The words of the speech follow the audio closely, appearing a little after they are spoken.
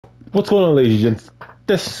What's going on, ladies and gents?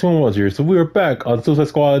 This is Swimwas here. So we are back on Suicide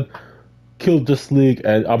Squad, Kill Justice League,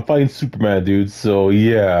 and I'm fighting Superman, dude. So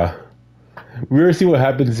yeah, we already see what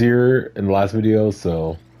happens here in the last video.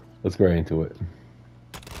 So let's get right into it.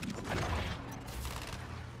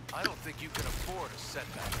 I don't think you can afford a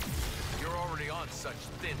setback. You're already on such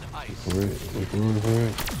thin ice.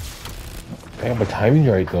 I got my timing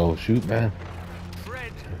right though. Shoot, man.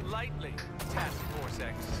 Tread lightly, Task Force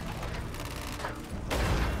X.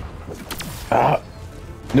 Ah,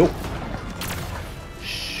 nope.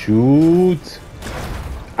 Shoot.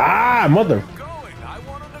 Ah, mother. Going. I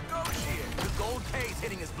want to negotiate. The gold K's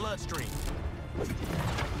hitting his bloodstream.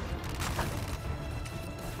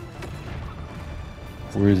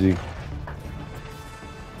 Where is he?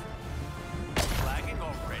 Flagging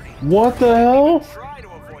already. What the hell? Try to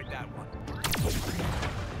avoid that one.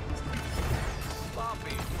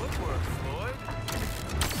 Sloppy footwork, Floyd.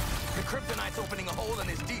 The Kryptonite's opening a hole in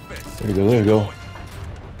his defense. There you go. There you go.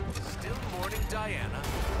 Still mourning Diana.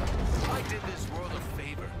 I did this world a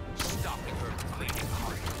favor, stopping her bleeding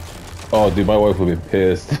heart. Oh, dude, my wife would have been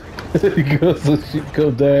pissed. So she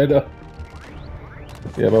killed Diana.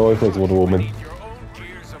 Yeah, my wife was Wonder Woman. Need your own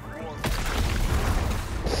gears of warfare.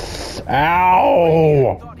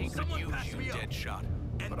 Ow! Thought he could use you, Deadshot,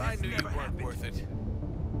 but I knew you weren't worth it.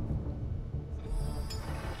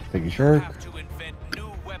 Thank you, You Shark. have to invent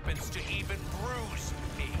new weapons to even bruise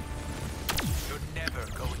me. You're never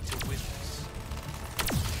going to win this.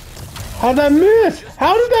 How'd that miss?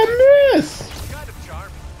 How did that miss? It's kind of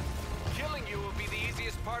charming. Killing you will be the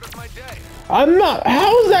easiest part of my day. I'm not.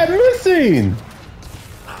 How's that missing?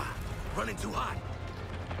 Running too hot.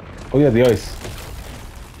 Oh yeah, the ice.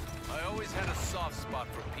 I always had a soft spot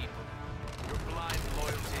for people. Your blind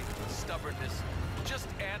loyalty, stubbornness, just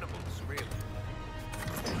animals, really.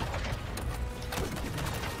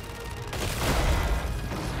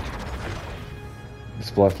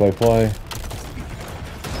 Just fly, fly, fly.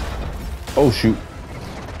 Oh shoot.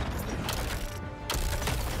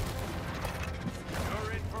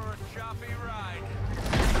 You're in for a choppy ride.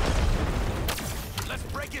 Let's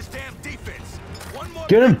break his damn defense. One more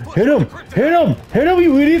Get him! big push Hit him! with the Kryptonite. Hit him! Hit him,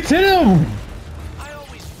 you idiots! Hit him! I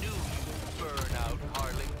always knew you'd burn out,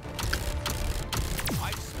 Harley.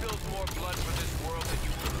 I've spilled more blood for this world than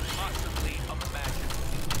you could possibly imagine.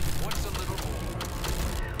 What's a little more?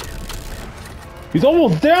 He's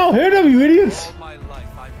almost down! Hit him, you idiots! All my life,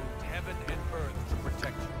 I moved heaven and earth to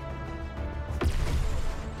protect you.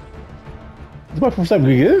 This is my first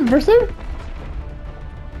time. First time?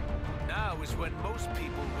 Now is when most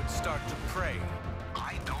people would start to pray.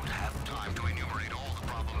 I don't have time to enumerate all the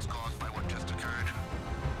problems caused by what just occurred.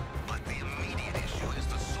 But the immediate issue is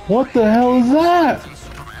the solar What the hell is that? in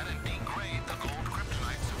Superman and degrade the gold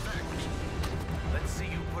kryptonite's effect. Let's see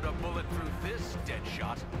you put a bullet through this,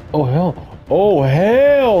 Deadshot. Oh hell! Oh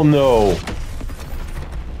hell no!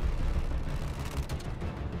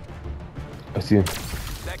 I see him.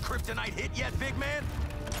 That kryptonite hit yet, big man?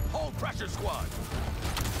 Hold pressure, squad.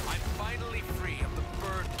 I'm finally free of the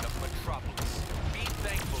burden of Metropolis. Be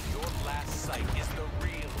thankful your last sight is the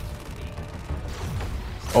real me.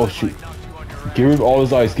 Oh Still, I shoot! might knock you on your Get rid of ass. all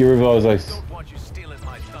his ice. Get rid of all his ice. Don't want you stealing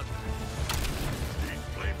my thunder. These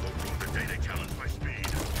flames will ruin the day they challenge my speed.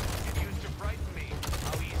 It used to frighten me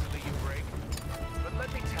how easily you break. But let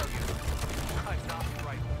me tell you, I'm not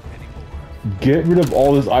frightened anymore. Get rid of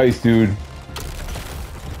all this ice, dude.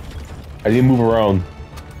 I need to move around.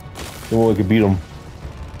 So I can beat him.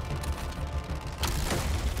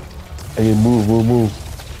 I need to move.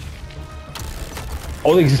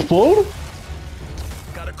 Oh, they explode?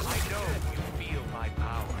 Gotta I know you feel my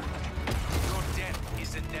power. Your death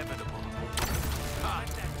is inevitable. Ah,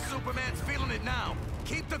 Superman's feeling it now.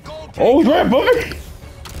 Keep the gold. Oh, he's right above me!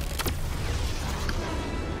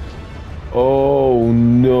 Oh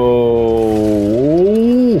no!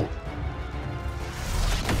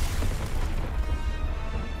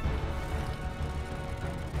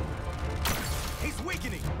 He's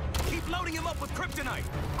weakening. Keep loading him up with kryptonite.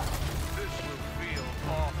 This will feel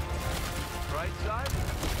awful. Right side?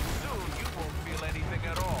 Soon you won't feel anything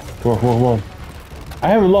at all. Come on. I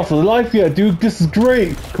haven't lost a life yet, dude. This is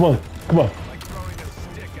great. Come on. Like throwing a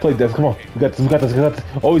stick at Play a Dev, come on. hurricane. We got this.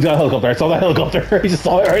 Oh, he's got a helicopter. I saw that helicopter. He just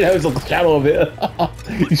saw it right now. It's like a shadow of it.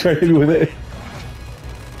 He's trying to hit me with it.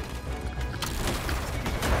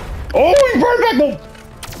 Oh, he burned back. No.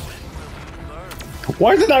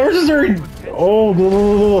 Why is it not registering? Oh,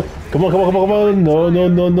 no. Come on. No.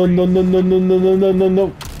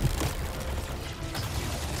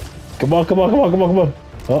 Come on.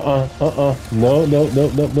 No.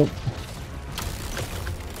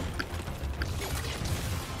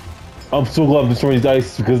 I'm so glad I'm destroying these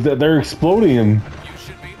dice because they're exploding him. You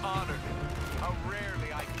should be honored. How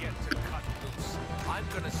rarely I get to cut loose. I'm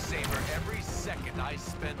gonna savor every second I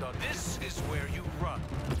spend on this. Is where you run.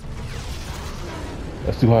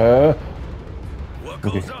 That's too high. What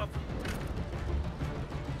goes up?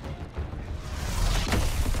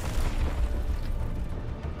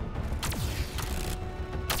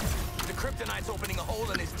 The Kryptonite's opening a hole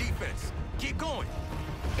in his defense. Keep going.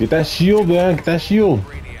 Get that shield, man. Get that shield.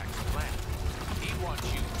 Brainiac's plan. He wants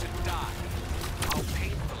you to die. How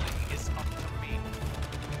painfully is up to me.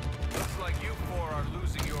 Looks like you four are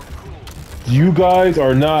losing your cool. You guys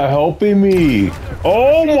are not helping me.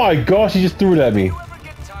 Oh my gosh, he just threw it at me. You ever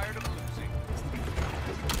get tired of losing?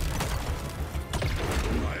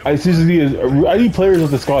 I seriously, I need players of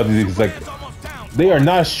the squad because like It's almost down. they are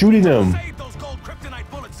not shooting them. Save those gold kryptonite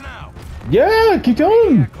bullets now. Yeah, keep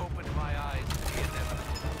going. Brainiac opened my eyes to the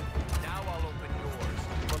inevitable. Now I'll open yours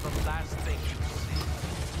for the last thing you see.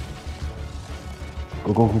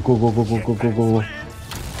 Go, go, go, go, go, go, go, go, go, go.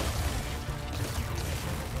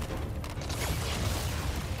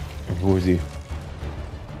 Who is he?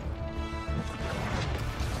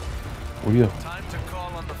 Where are you? Time to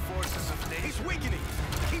call on the forces of nature. He's weakening.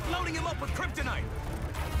 Keep loading him up with kryptonite.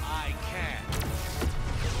 I can.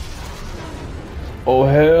 Oh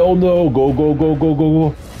hell no! Go, go, go, go, go,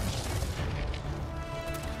 go.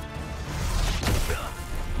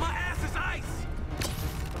 My ass is ice.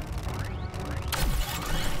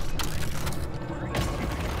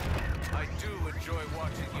 I do enjoy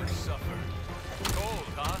watching you suffer. Cold,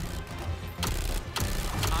 huh?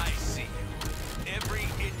 I see you. Every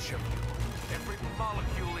inch of you. Every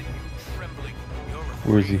molecule in you trembling. You're afraid.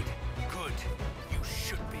 Where is he? Good. You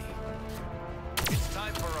should be. It's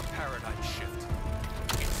time for a paradigm shift.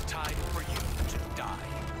 It's time for you to die.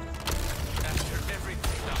 After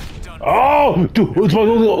everything I've done. Oh, dude,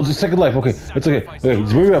 it's the second life. Okay, it's okay. Okay,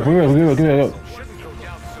 just bring me up, bring me up, bring me up, bring me up. Shouldn't go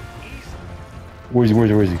down so easily. Where is he? Where is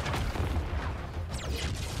he? Where is he?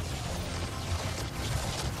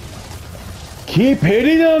 Keep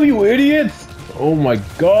hitting them, you idiots! Oh my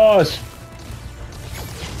gosh!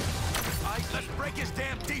 Let's break his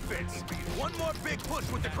damn defense. One more big push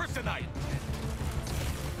with the kryptonite.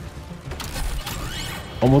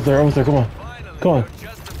 Almost there, almost there. Come on, Finally, come on. you're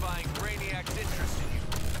justifying Brainiac's interest in you.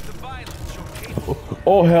 The violence you're capable of.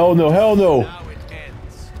 Oh hell no, hell no! Now it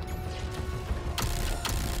ends.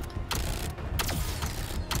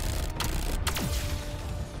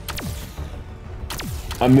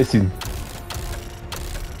 I'm missing.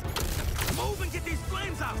 Move and get these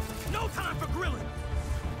flames out. No time for grilling.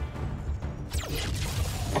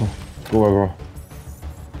 Go, bro.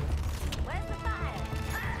 Where's the fire?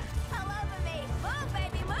 All over me. Move,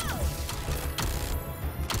 baby, move.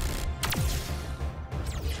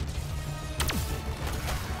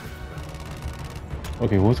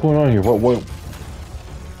 Okay, what's going on here? What?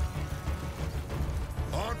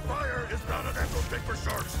 On fire is not an echo pick for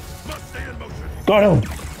sharks. Must stay in motion. Got him!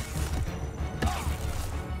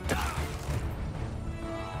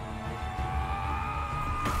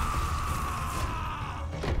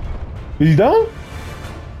 Is he down?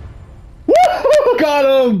 Woo! Got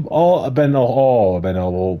him! Oh, I've been oh.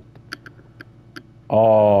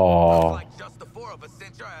 Like just the four of us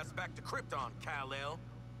sent your ass back to Krypton, Kal-El.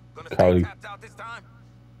 Gonna Kal-El. stay tapped out this time?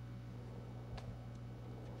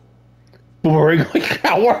 Boring like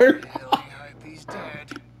coward. Really hope he's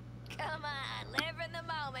dead. Come on, live in the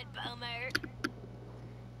moment, Boomer.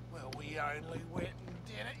 Well, we only went and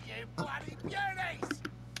did it, you bloody beauties!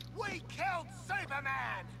 We killed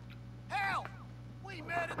Superman! Hell, we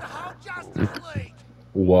murdered the whole Justice League!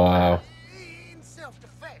 Wow. In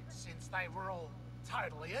self-defense, since they were all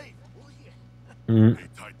totally evil, yeah. Mm. A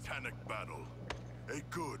titanic battle. A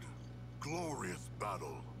good, glorious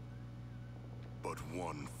battle. But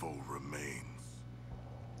one foe remains.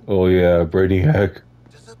 Oh yeah, Brainiac.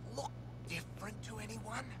 Does it look different to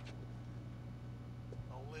anyone?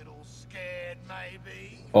 A little scared,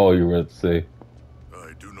 maybe? Oh, you were about to say.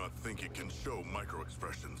 I do not think it can show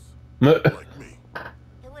micro-expressions. Meh. Like me.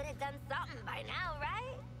 It would have done something by now,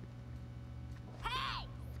 right? Hey!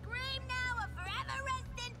 Scream now or forever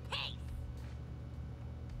rest in peace!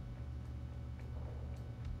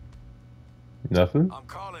 Nothing? I'm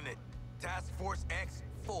calling it Task Force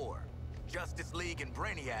X-4. Justice League and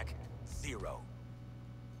Brainiac, 0.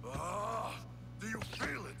 Ah, do you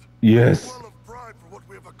feel it? Yes. A well of pride for what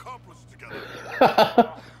we have accomplished together.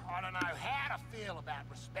 I don't know how to feel about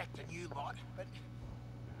respecting you lot, but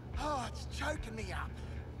it's choking me up.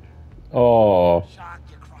 Oh. Shark,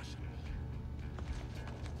 you're crushing me.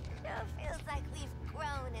 It feels like we've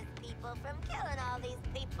grown as people from killing all these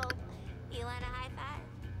people. You want a high five?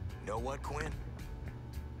 Know what, Quinn?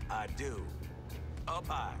 I do. Up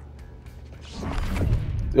high.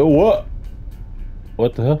 Yo, what?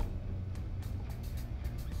 What the hell?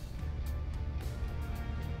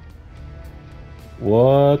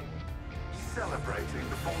 What? Celebrating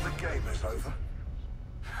before the game is over.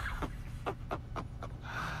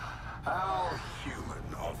 How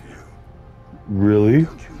human of you. Really?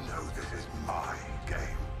 Don't you know this is my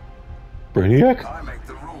game? Brainiac? I make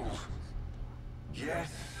the rules.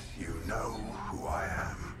 Yes, you know who I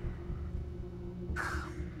am.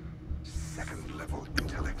 Second level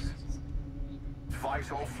intellect.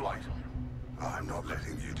 Fight or flight. I'm not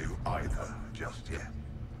letting you do either just yet.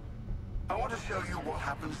 I want to show you what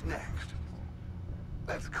happens next.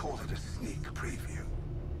 Let's call it a sneak preview.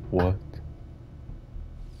 What?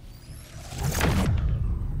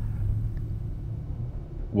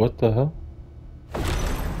 What the hell?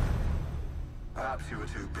 Perhaps you were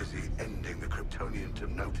too busy ending the Kryptonian to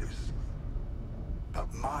notice.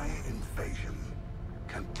 But my invasion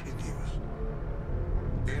continues.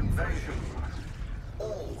 The invasion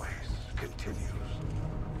always continues.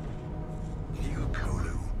 New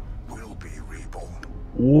Kolu will be reborn.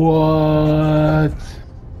 What?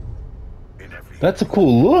 In every That's a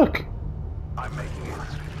cool look. I'm making it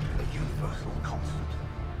a universal constant.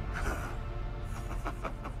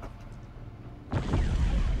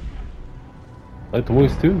 I like the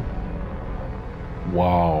voice too.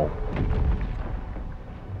 Wow.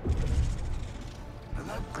 And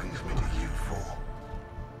that brings me to you four.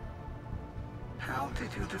 How did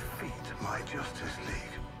you defeat my Justice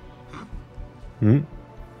League? Hmm? You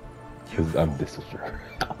Because I'm four,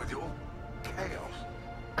 distracted. with your chaos,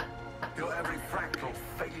 your every fractal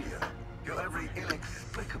failure, your every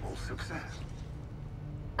inexplicable success.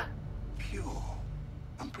 Pure,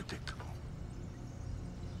 unpredictable,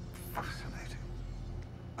 fascinating.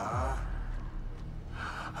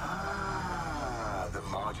 The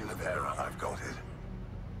margin of error, I've got it.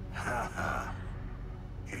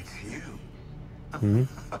 It's you. Hmm?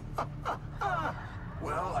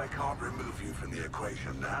 Well, I can't remove you from the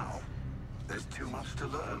equation now. There's too much to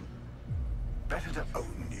learn. Better to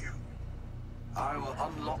own you. I will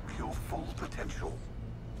unlock your full potential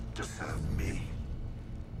to serve me.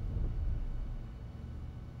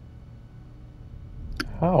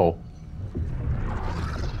 How?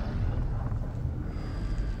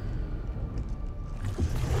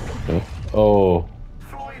 Huh? Oh.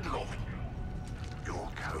 Floyd Law. Your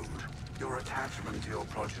code, your attachment to your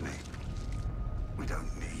progeny. We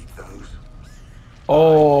don't need those.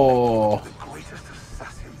 Oh. The greatest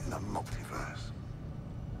assassin in the multiverse.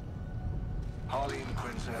 Harleen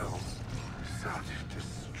Quinzel. Such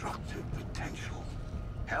destructive potential.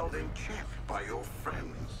 Held in check by your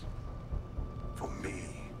friends. For me,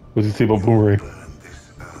 What's he say about you Boomerang? burn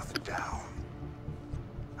this Earth down.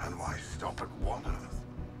 And why stop at one Earth?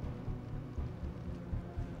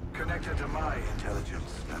 Connected to my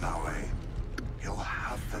intelligence, Nanawe, you'll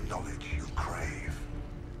have the knowledge you crave.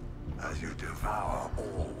 As you devour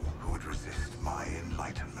all who would resist my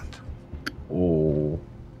enlightenment. Oh.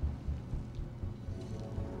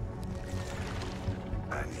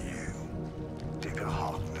 And you, Digger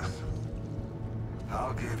Harkness,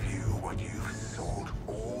 I'll give you what you've sought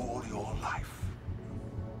all your life.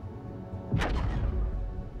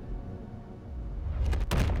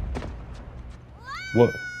 What?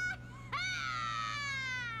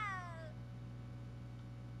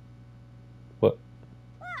 What?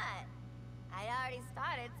 What? I'd already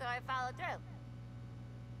started, so I followed through.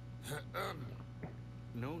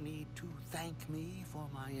 No need to thank me for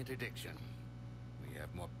my interdiction. We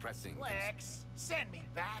have more pressing... Lex, send me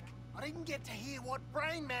back. I didn't get to hear what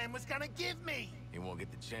Brain Man was gonna give me. He won't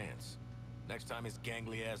get the chance. Next time his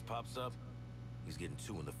gangly ass pops up, he's getting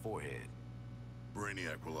 2 in the forehead.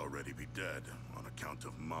 Brainiac will already be dead on account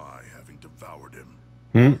of my having devoured him.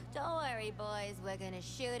 Hmm? Don't worry, boys. We're gonna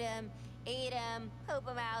shoot him, eat him, poop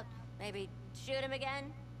him out, maybe shoot him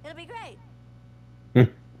again. It'll be great.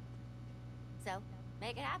 Hmm. So,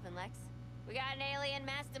 make it happen, Lex. We got an alien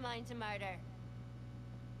mastermind to murder.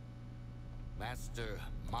 Master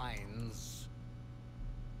Minds.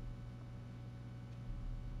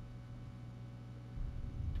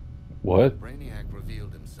 What? Brainiac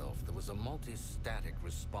revealed himself. There was a multi-static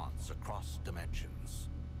response across dimensions.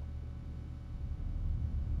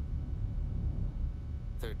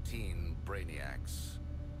 13 Brainiacs.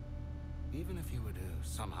 Even if you were to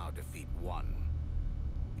somehow defeat one,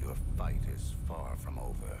 your fight is far from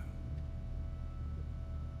over.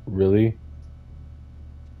 Really?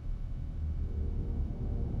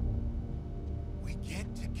 We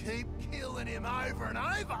get to keep killing him over and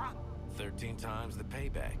over. 13 times the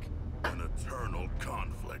payback. An eternal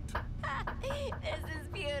conflict. This is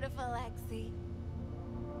beautiful, Lexi.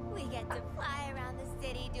 We get to fly around the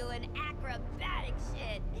city doing acrobatic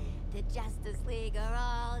shit. The Justice League are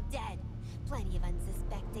all dead. Plenty of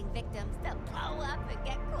unsuspecting victims to blow up and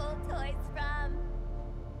get cool toys from.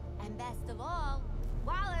 And best of all,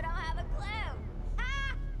 Waller don't have a clue.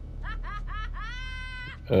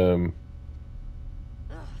 Ugh,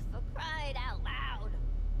 for crying out loud.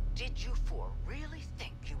 Did you four really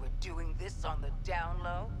think you were doing this on the down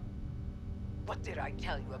low? What did I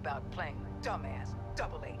tell you about playing dumbass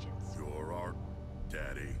double agents? You're our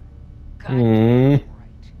daddy. Goddamn right.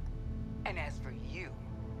 And as for you,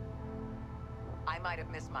 I might have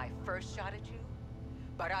missed my first shot at you,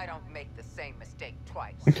 but I don't make the same mistake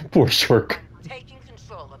twice. Poor Shork. I'm taking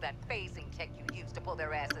control of that phasing tech you used to pull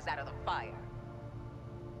their asses out of the fire.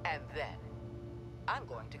 And then, I'm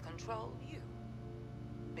going to control you.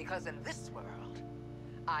 Because in this world,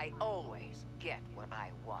 I always get what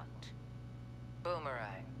I want.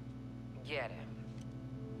 Boomerang, get him.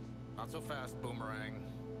 Not so fast, Boomerang.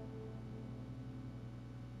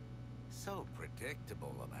 So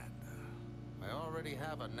predictable, Amanda. I already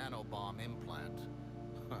have a nanobomb implant.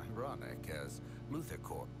 Ironic, as Luthor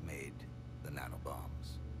Corp made the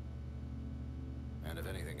nanobombs. And if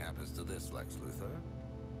anything happens to this Lex Luthor,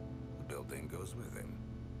 the building goes with him.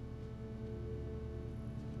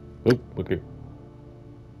 Oh, okay.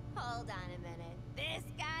 Hold on a minute. This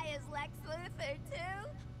guy is Lex Luthor too?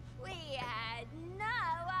 We had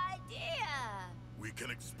no idea. We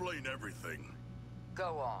can explain everything.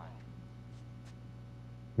 Go on.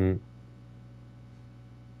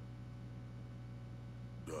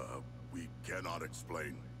 We cannot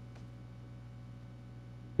explain.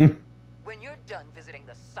 When you're done visiting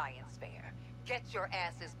the science fair, get your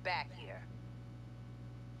asses back here.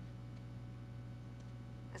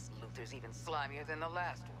 This Luthor's even slimier than the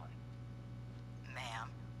last one. Ma'am,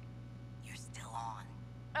 you're still on.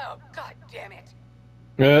 Oh, god damn it!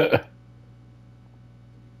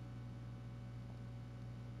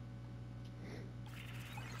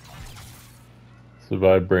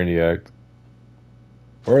 Survive Brainiac.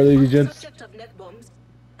 Alright, ladies and gents. Subject of net bombs,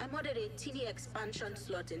 I modded a teeny expansion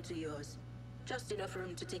slot into yours. Just enough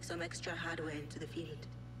room to take some extra hardware into the field.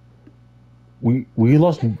 We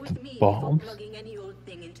lost Check with me bombs. before plugging any old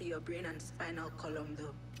thing into your brain and spinal column,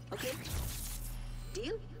 though. Okay?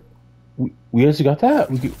 Deal? We actually got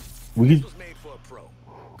that. We This could. was made for a pro.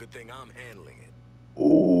 Good thing I'm handling it.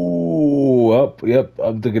 Ooh, up, yep.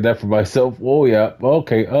 I'm thinking that for myself. Oh yeah.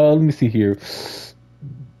 Okay. Let me see here.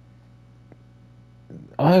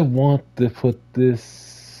 I want to put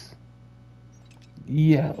this.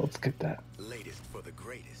 Yeah, let's get that. Latest for the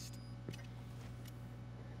greatest.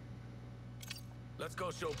 Let's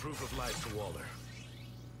go show proof of life to Waller.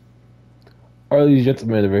 Alright, ladies and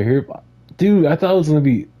gentlemen, over here. Dude, I thought it was gonna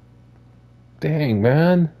be. Dang,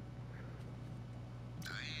 man.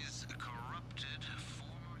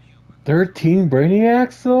 13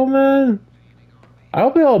 Brainiacs, though, man. I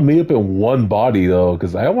hope they all meet up in one body, though,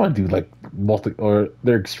 because I don't want to do like multi. Or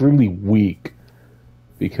they're extremely weak.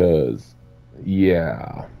 Because,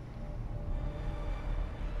 yeah.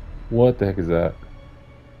 What the heck is that?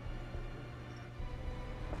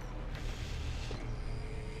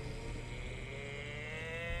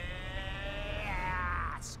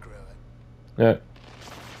 Screw it. Yeah.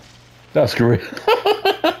 That's great.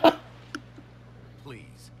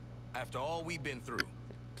 Please. After all we've been through.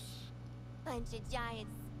 Bunch of giant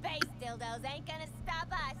space dildos ain't gonna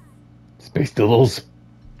stop us. Space dildos.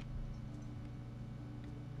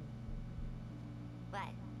 What?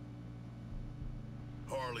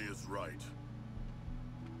 Harley is right.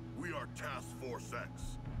 We are Task Force X.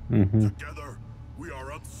 Mm-hmm. Together, we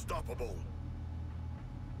are unstoppable.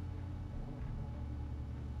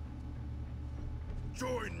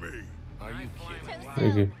 Join me. Are you kidding?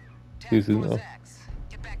 Thank you. Task Susan, Force oh. X,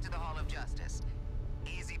 get back to the Hall of Justice.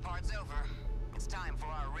 Easy part's over. It's time for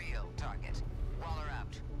our real target. Waller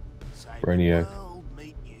out. Save Brainiac. the world,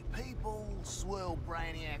 meet new people, swirl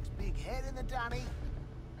Brainiac's big head in the dunny.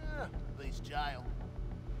 Beats jail.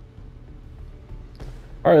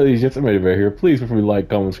 Alright, ladies and gentlemen, right here. Please, before you like,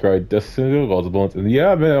 comment, subscribe, destiny, all the buttons. And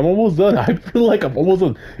yeah, man, I'm almost done. I feel like I'm almost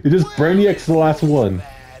done. It's just Brainiac's the last one.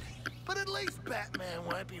 Bad, but at least Batman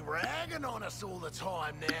won't be ragging on us all the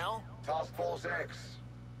time now. Task Force X.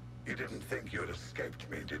 You didn't think you'd escaped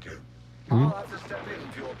me, did you? Hmm? I'll have to step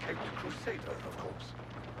in for your caped crusader, of course.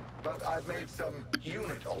 But I've made some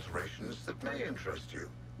unit alterations that may interest you.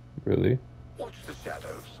 Really? Watch the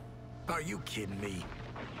shadows. Are you kidding me?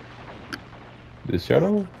 This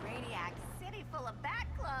shadow? Brainiac city full of bat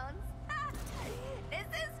clones. This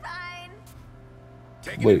is fine.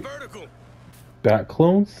 Taking Wait. it vertical. Bat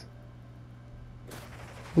clones?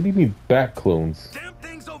 What do you mean bat clones? Damn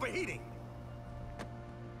thing's overheating.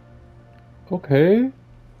 Okay.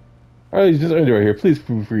 Alright, just end it right here. Please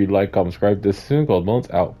feel free to like, comment, subscribe. This is called Moans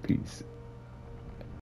out. Peace.